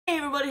Hey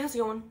everybody, how's it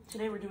going?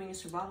 Today we're doing a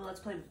survival let's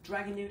play with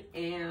DragonDude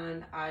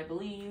and I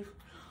believe,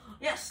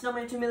 yes,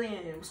 Snowman 2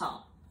 million, what's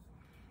up?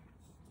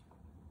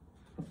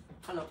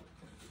 Hello.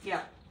 Yeah,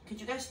 could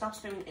you guys stop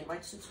spamming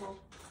invites to this world?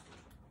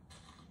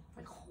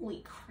 Like,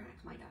 holy crap,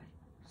 my guy.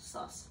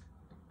 Sus.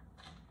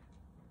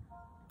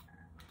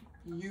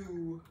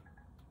 You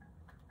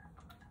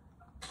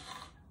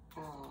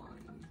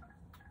on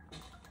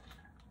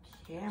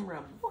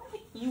camera. What?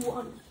 You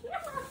on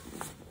camera?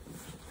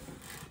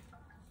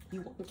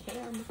 You on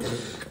cam?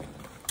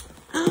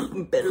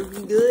 Better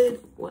be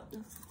good. What?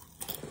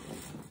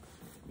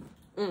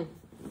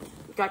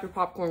 Got your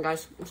popcorn,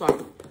 guys. I'm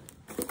sorry.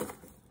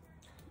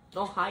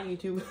 Oh, hi,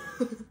 YouTube.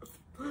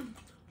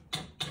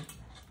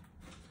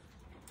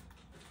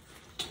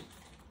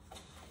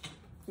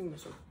 Give me my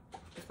sword.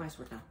 It's my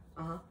sword now.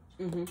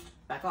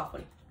 Back off,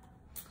 buddy.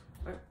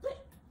 Alright.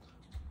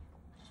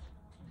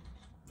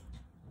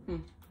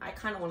 I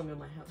kind of want to move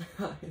my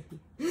house.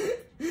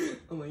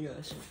 Oh my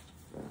gosh.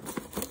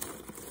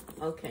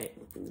 Okay,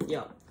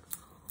 yeah.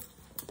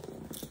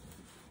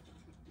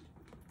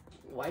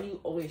 Why do you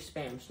always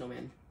spam,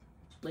 Snowman?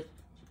 Like,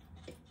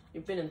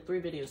 you've been in 3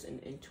 videos and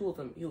in 2 of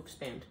them you have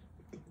spammed.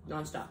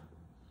 Non-stop.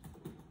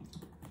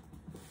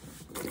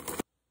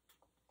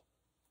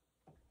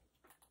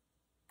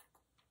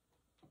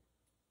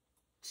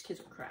 These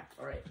kids are cracked,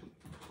 alright.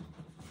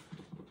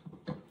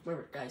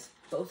 Remember, guys,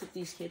 both of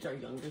these kids are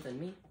younger than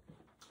me.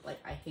 Like,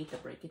 I hate to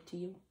break it to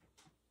you.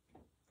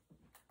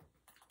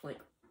 Like,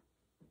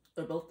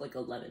 they're both like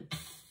 11.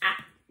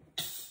 Ah!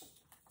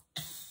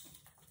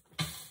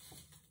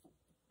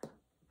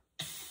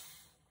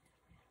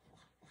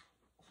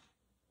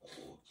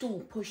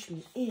 Don't push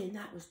me in.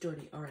 That was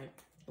dirty. Alright,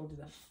 don't do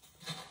that.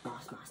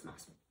 Moss.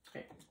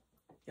 Okay.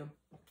 Yum.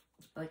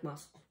 I like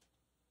moss.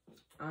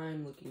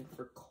 I'm looking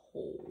for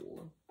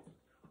coal.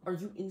 Are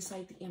you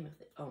inside the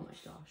amethyst? Oh my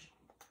gosh.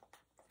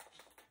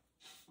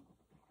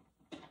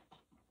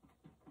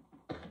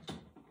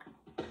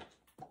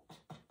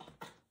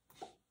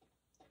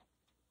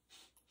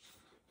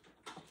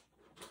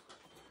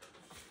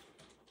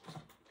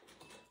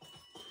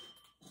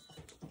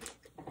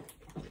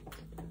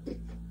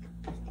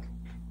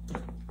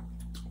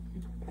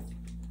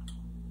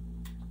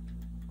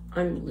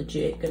 I'm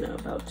legit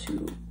about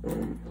to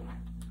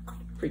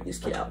freak this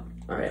kid out.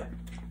 Alright.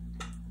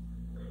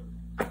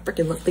 I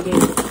freaking left the game.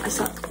 I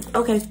suck.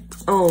 Okay.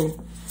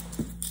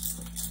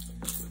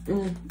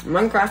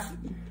 Minecraft.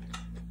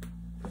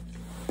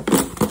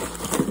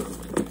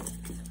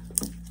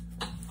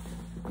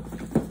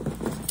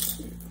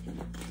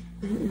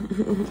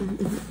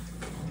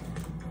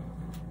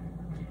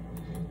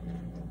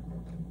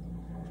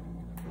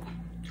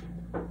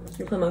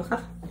 You play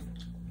Minecraft?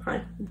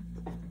 Hi.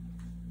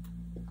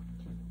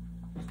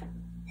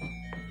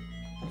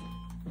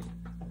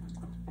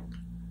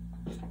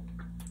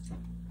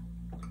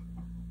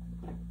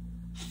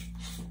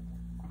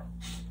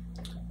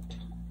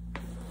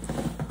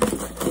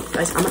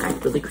 Guys, I'm gonna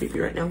act really creepy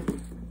right now.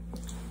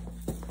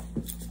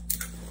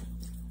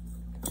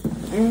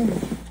 I'm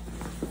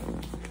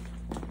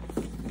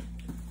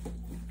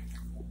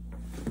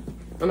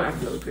gonna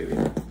act really creepy.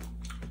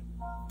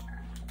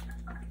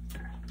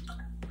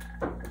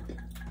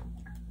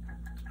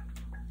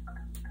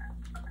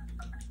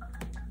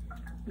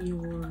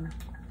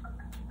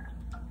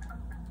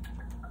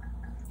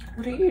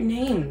 What are your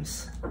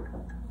names?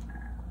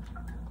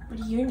 What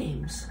are your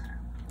names?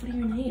 What are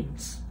your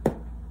names?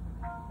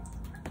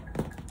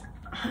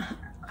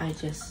 I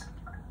just...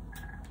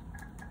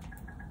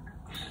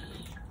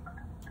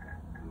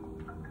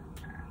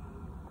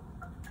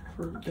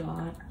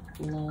 forgot,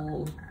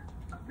 lol.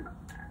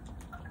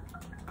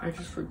 I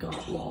just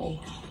forgot,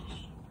 lol.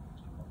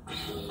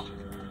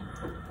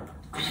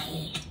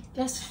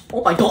 Yes.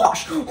 Oh my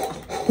gosh!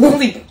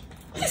 Holy...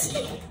 I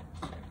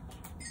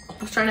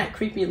was trying to act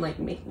creepy and like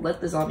let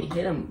the zombie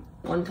hit him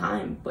one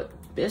time, but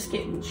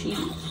biscuit and cheese.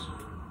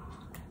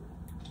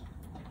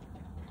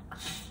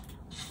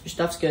 Your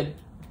stuff's good.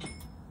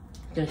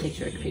 I'm gonna take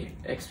your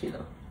XP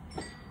though.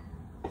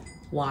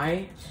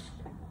 Why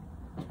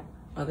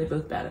are they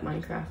both bad at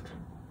Minecraft?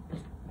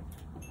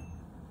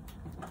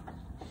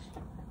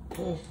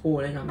 Oh,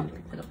 I know I'm gonna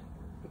pick that up.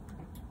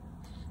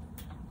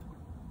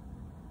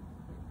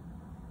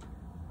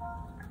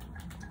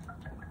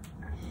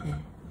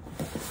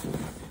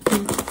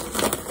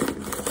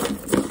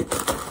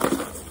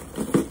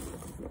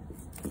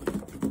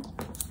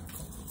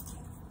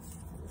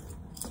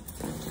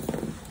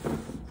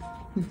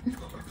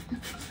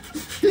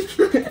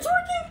 It's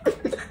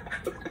working!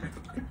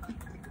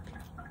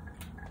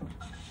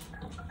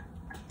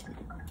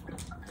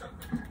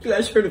 You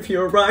guys heard of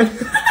Herobrine?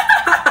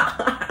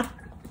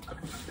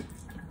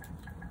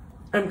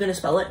 I'm gonna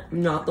spell it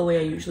not the way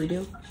I usually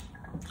do.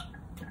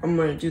 I'm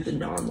gonna do the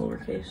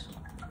non-lowercase.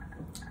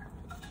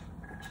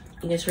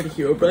 You guys heard of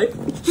Herobrine?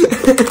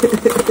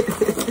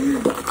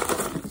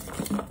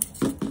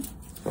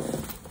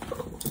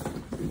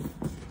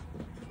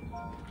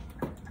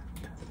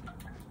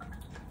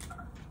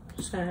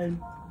 Sad.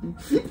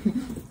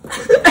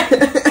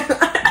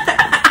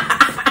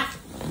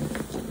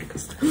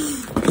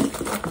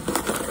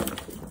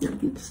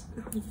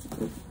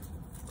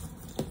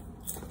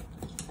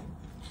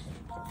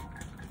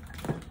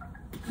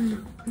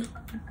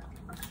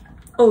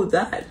 Oh,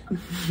 that.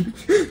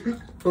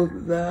 Oh,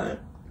 that.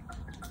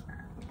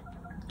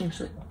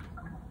 Actually.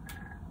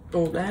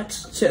 Oh,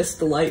 that's just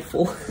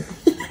delightful.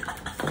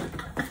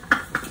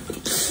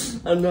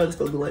 I don't know how to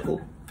spell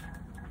delightful.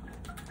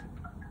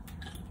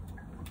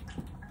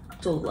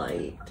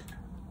 Delight.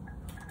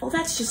 Oh,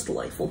 that's just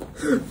delightful.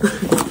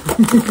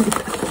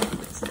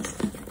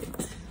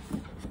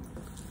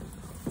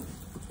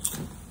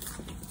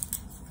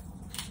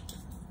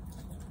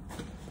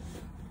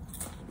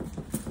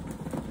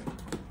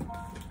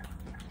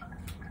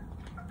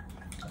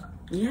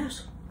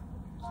 Yes.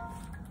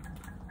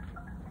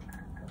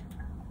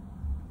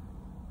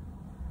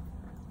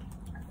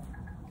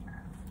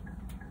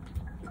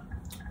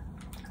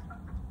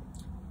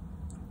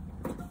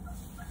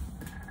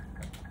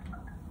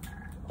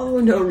 Oh,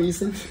 no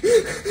reason.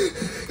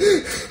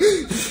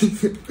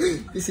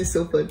 This is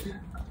so fun.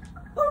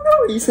 Oh,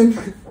 no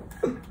reason.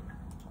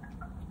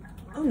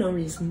 Oh, no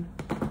reason.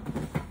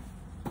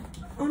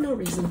 Oh, no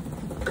reason.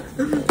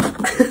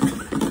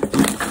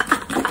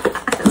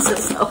 That's so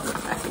self-right.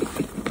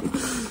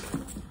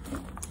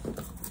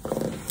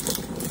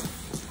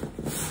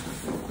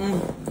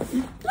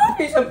 No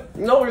reason.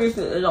 No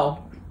reason at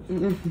all.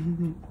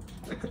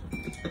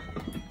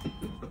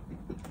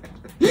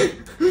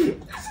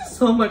 This is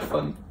so much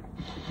fun.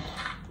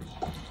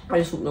 I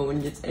just hope no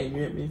one gets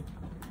angry at me.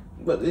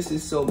 But this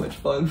is so much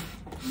fun.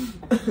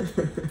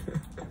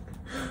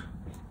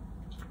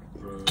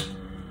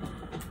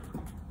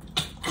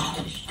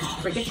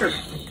 Get your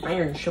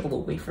iron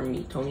shovel away from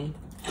me, Tony.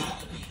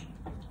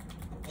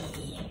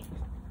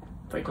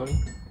 Sorry, Tony.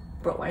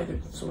 Bro, why are there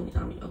so many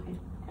on me? Okay.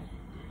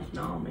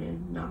 Nah,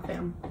 man. Nah,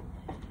 fam.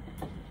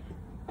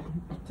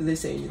 Did they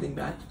say anything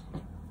bad?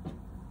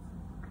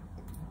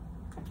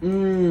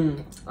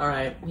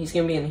 Alright. He's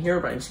gonna be in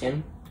Herobrine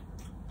skin.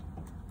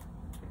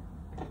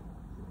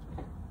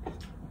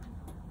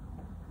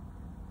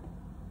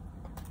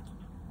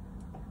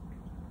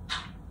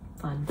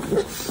 Fun.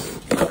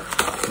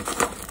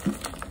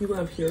 You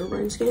have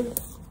Herobrine skin?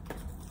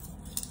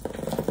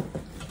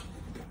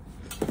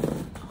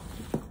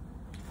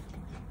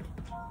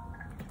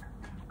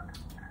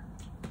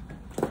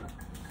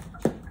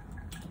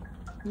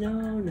 No,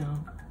 no.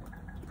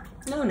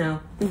 No, no.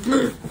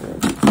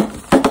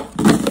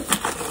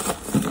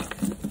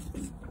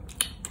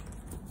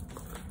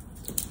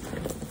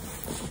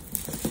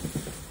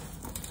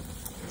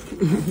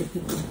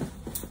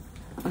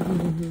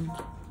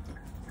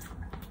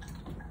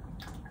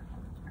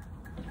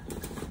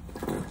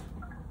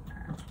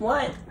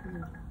 What?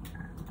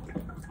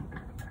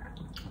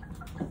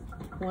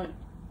 What?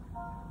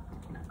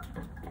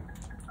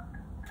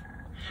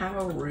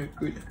 How rude.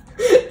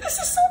 This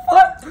is so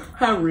fun!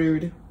 How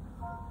rude.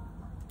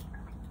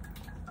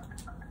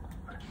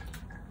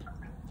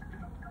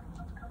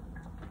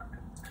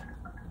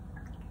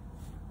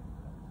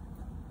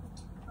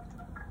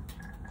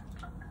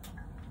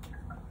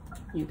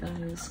 You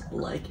guys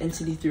like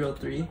NCT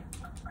 303?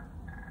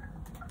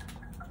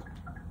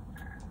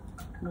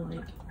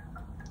 Like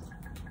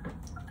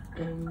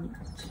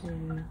NCT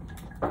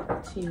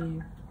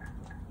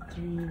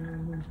 303.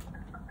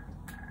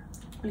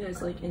 You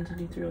guys like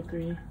NCT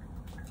 303?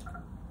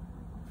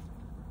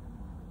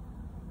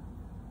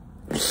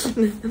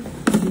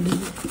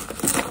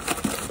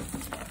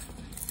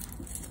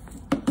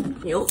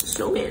 Yo,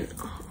 snowman.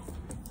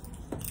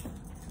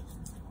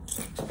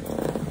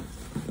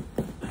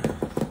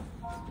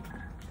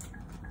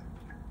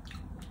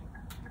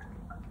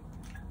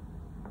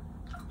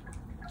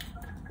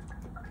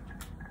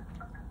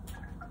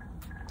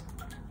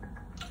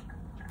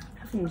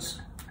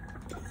 Heavens.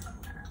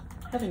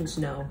 Heavens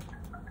no.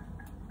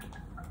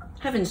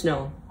 Heavens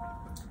no.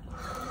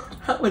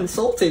 How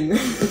insulting.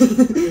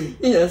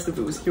 He asked if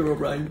it was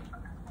Herobrine.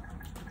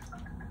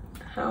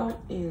 How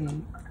insulting.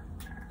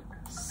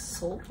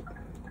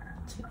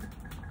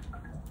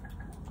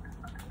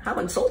 How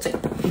insulting.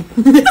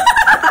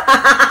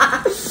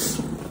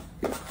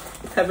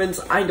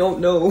 Heavens, I don't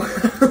know.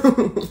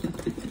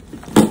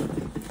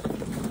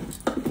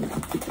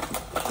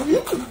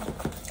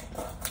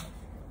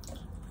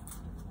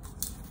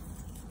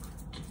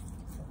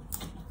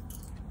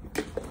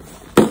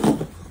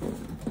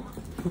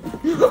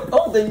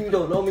 Oh, then you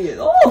don't know me at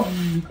all.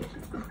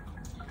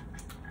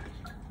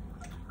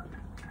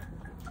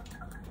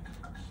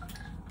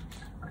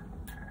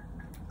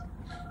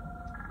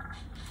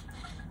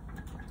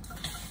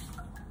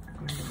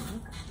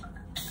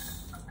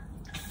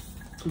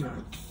 I'm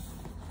not.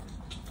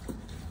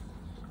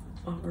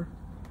 Or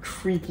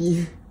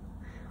creepy.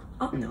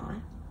 I'm not.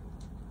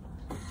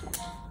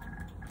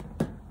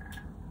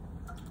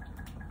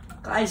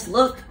 Guys,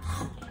 look.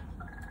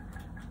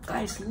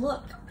 Guys,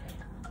 look.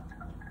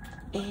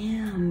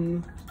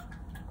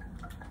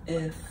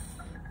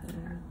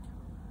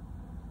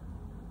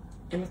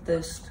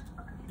 Amethyst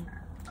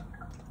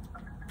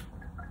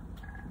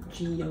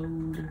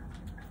geode.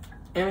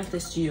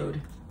 Amethyst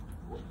geode.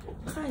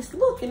 Guys,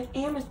 look, an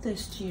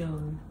amethyst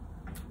geode.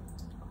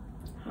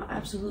 How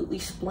absolutely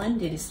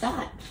splendid is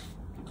that?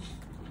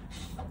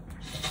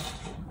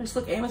 Let's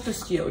look,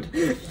 amethyst geode.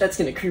 That's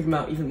gonna creep him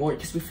out even more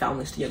because we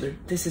found this together.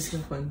 This is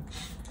gonna fun.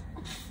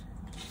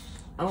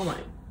 Oh my.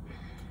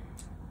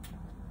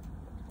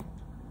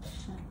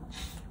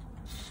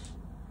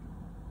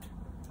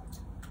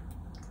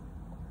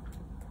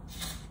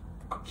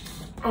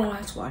 Oh,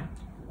 that's why.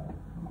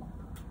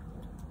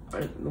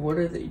 What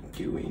are they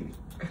doing?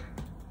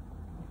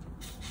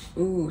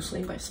 Ooh,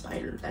 slain by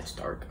spider. That's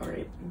dark.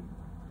 Alright.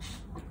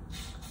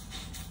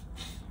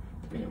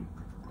 Man.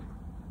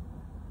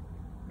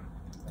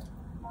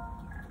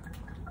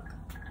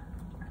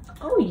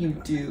 Oh, you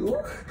do?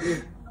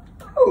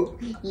 Oh,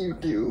 you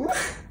do?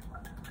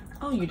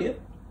 Oh, you do?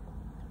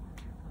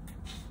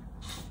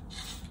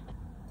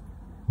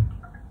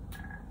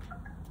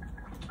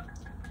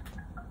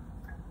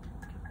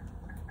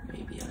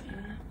 Maybe I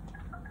am.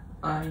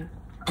 I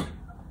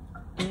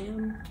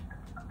am.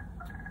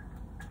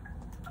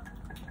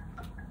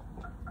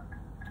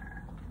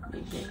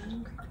 Maybe I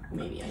am.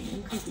 Maybe I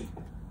am creepy.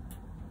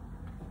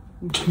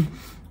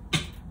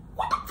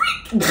 What the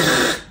freak?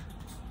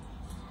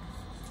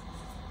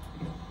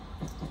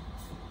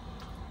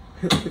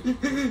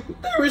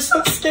 They were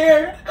so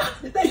scared.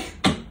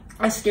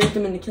 I scared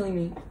them into killing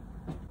me.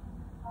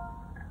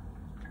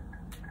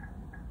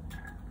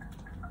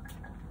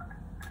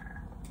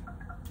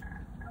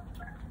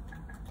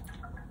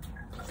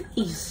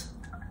 Please.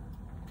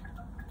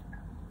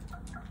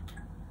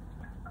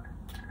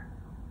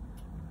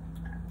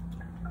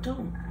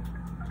 Don't.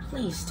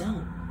 Please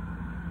don't.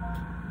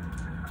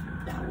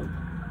 That one.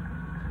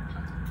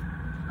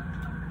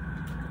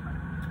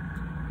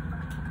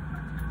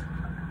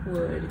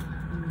 Would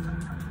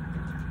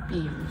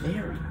be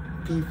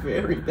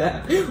very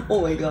bad.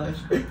 Oh my gosh.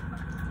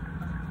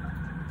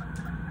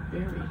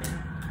 Very bad.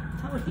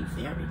 That would be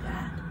very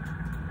bad.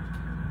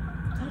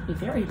 That would be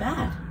very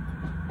bad.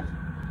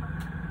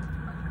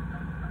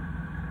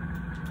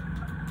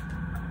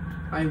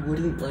 I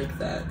wouldn't like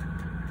that.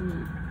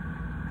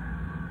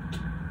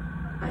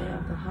 I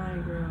have the high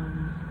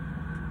ground.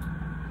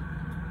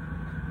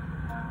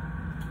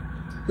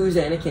 Who's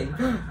Anakin?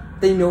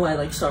 They know I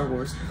like Star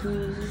Wars.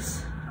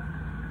 Who's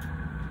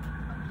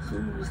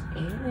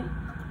Anakin?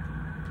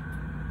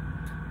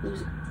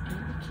 Who's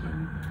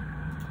Anakin?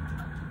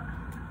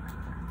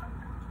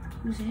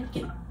 Who's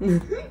Anakin?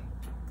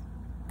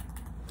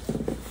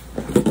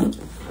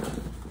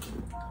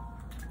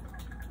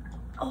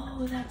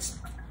 Oh, that's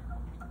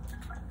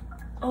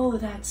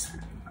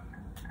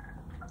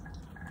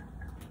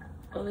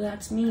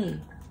me.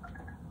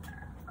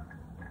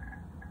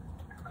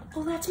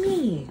 Oh, that's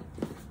me.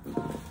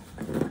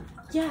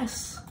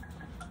 Yes.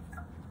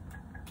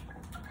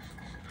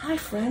 Hi,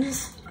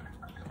 friends.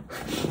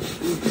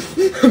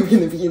 I'm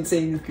gonna be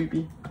insanely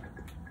creepy.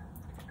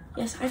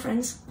 Yes, hi,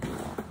 friends.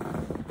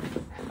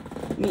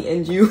 Me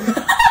and you.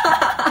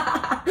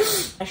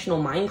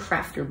 Professional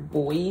Minecrafter,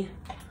 boy.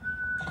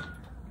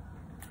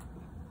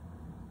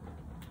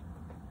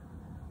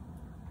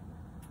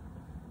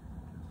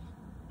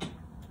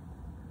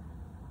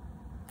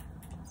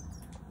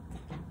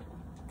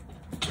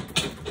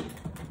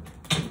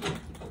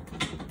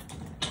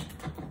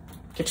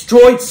 Get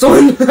destroyed,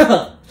 son!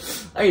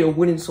 I need a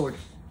wooden sword.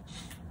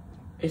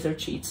 Is there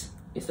cheats?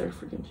 Is there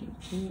freaking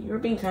cheats? You're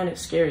being kind of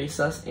scary,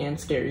 sus and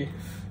scary.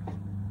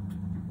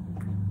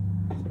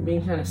 You're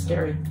being kind of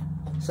scary,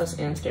 sus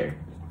and scary.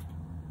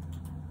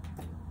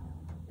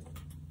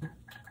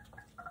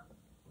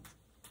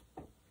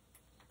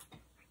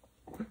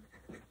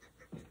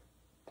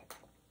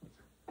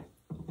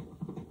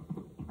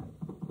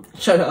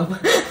 Shut up.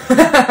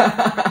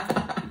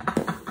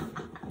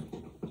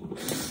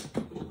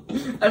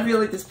 I feel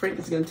like this prank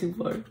is going too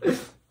far.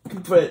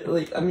 But,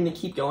 like, I'm gonna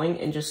keep going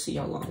and just see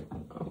how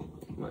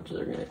much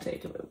they're gonna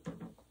take of it.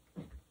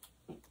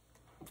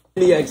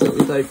 Yeah,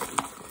 exactly, like.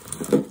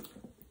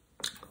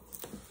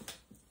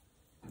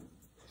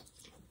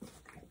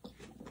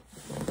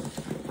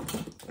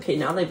 Okay,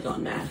 now they've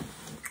gone mad.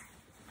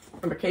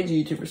 Remember, Kate's a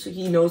YouTuber, so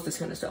he knows this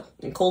kind of stuff.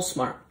 And Cole's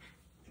smart.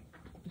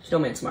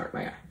 Snowman's smart,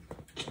 my guy.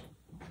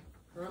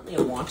 Currently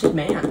a wanted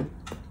man.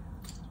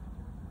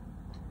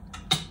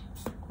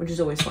 Which is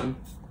always fun.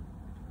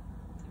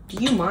 Do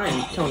you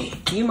mind, Tony?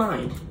 Do you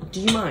mind? Do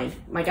you mind?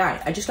 My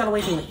guy, I just got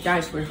away from the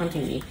guys who were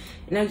hunting me,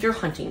 and now you're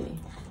hunting me.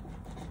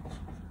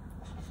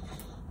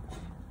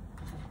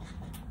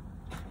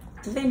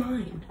 Do they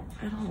mind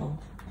at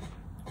all?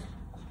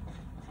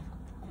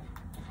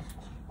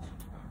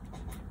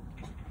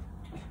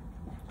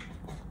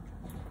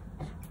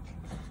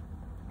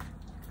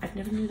 I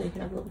never knew they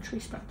could have little tree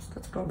sprouts.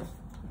 That's adorable.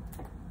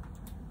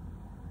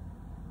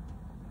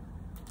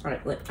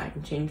 Alright, look, I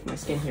can change my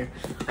skin here.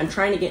 I'm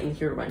trying to get in the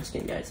Herobrine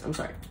skin, guys. I'm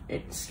sorry.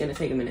 It's gonna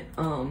take a minute.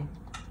 And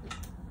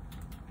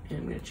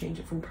I'm gonna change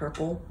it from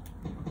purple.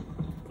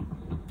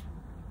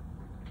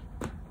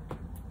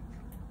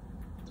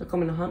 They're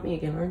coming to hunt me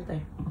again, aren't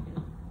they?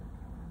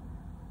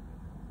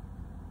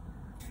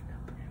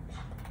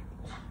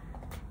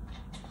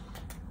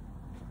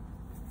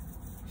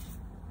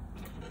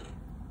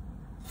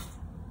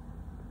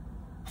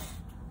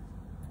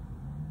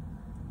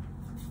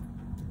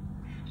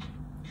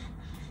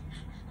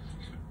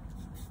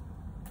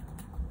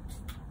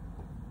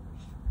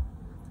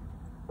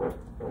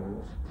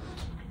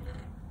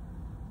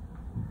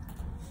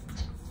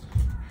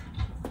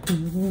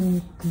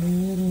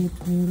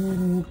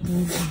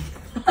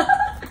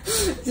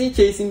 Is he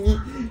chasing me?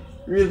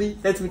 Really?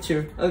 That's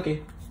mature.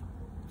 Okay.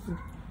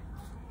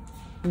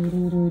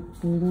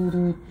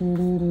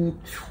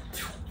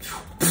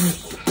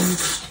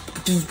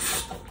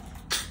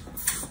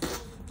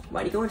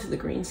 Why'd he go into the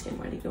green skin?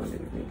 Why'd he go into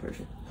the green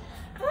version?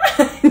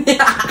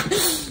 Yeah.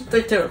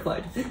 They're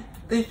terrified.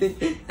 They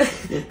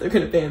think they're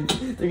gonna ban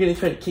me. They're gonna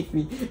try to kick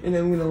me, and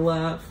I'm gonna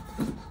laugh.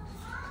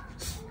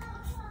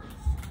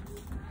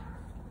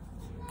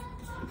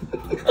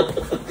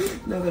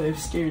 Now that I've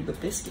scared the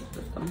biscuit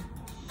with them.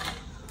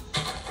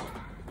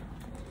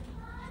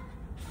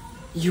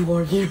 You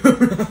are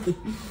Herobrine.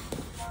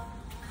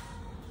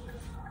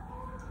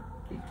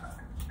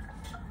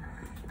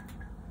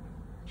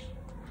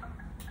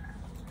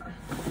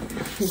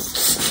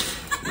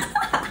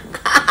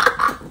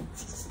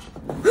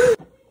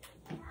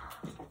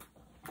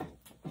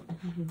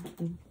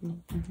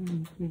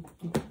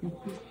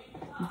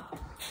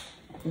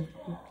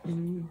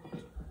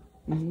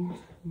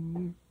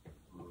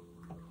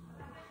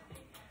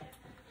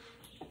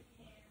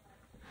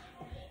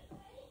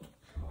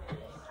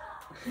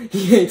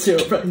 He hates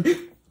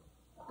Herobrine.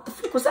 What the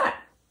fuck was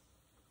that?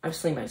 I was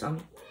slaying by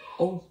zombie.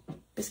 Oh,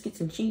 biscuits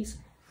and cheese.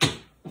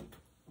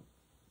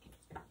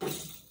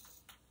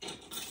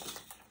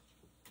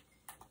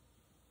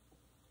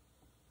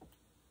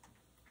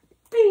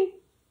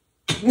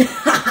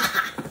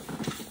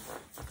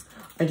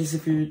 I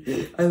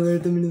disappeared. I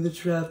lured them into the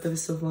trap. That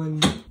was so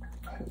fun.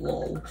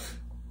 Lol.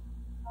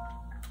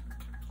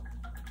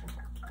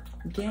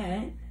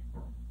 Get.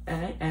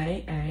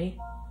 Ay.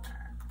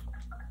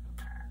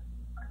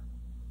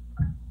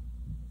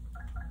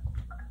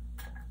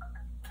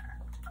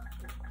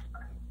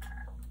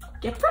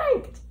 Get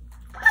pranked!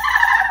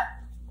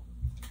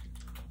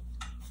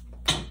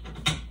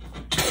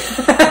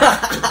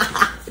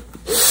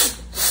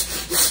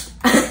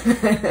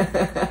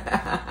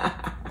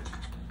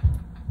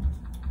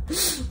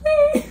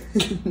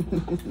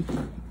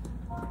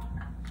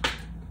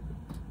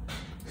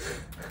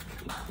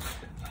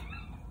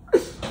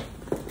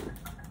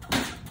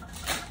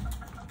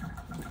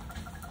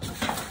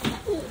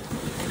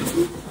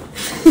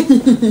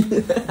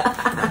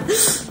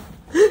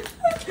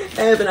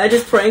 Evan, I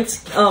just pranked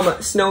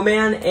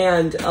Snowman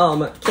and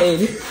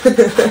Cade.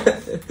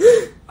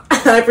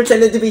 I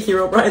pretended to be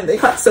Herobrine. They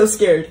got so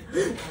scared.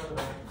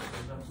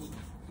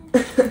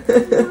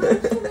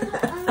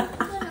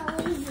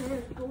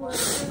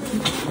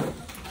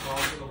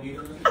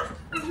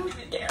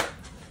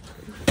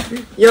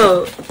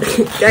 Yo,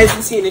 guys,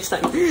 see you next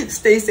time.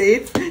 Stay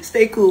safe,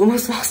 stay cool,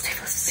 most of all, stay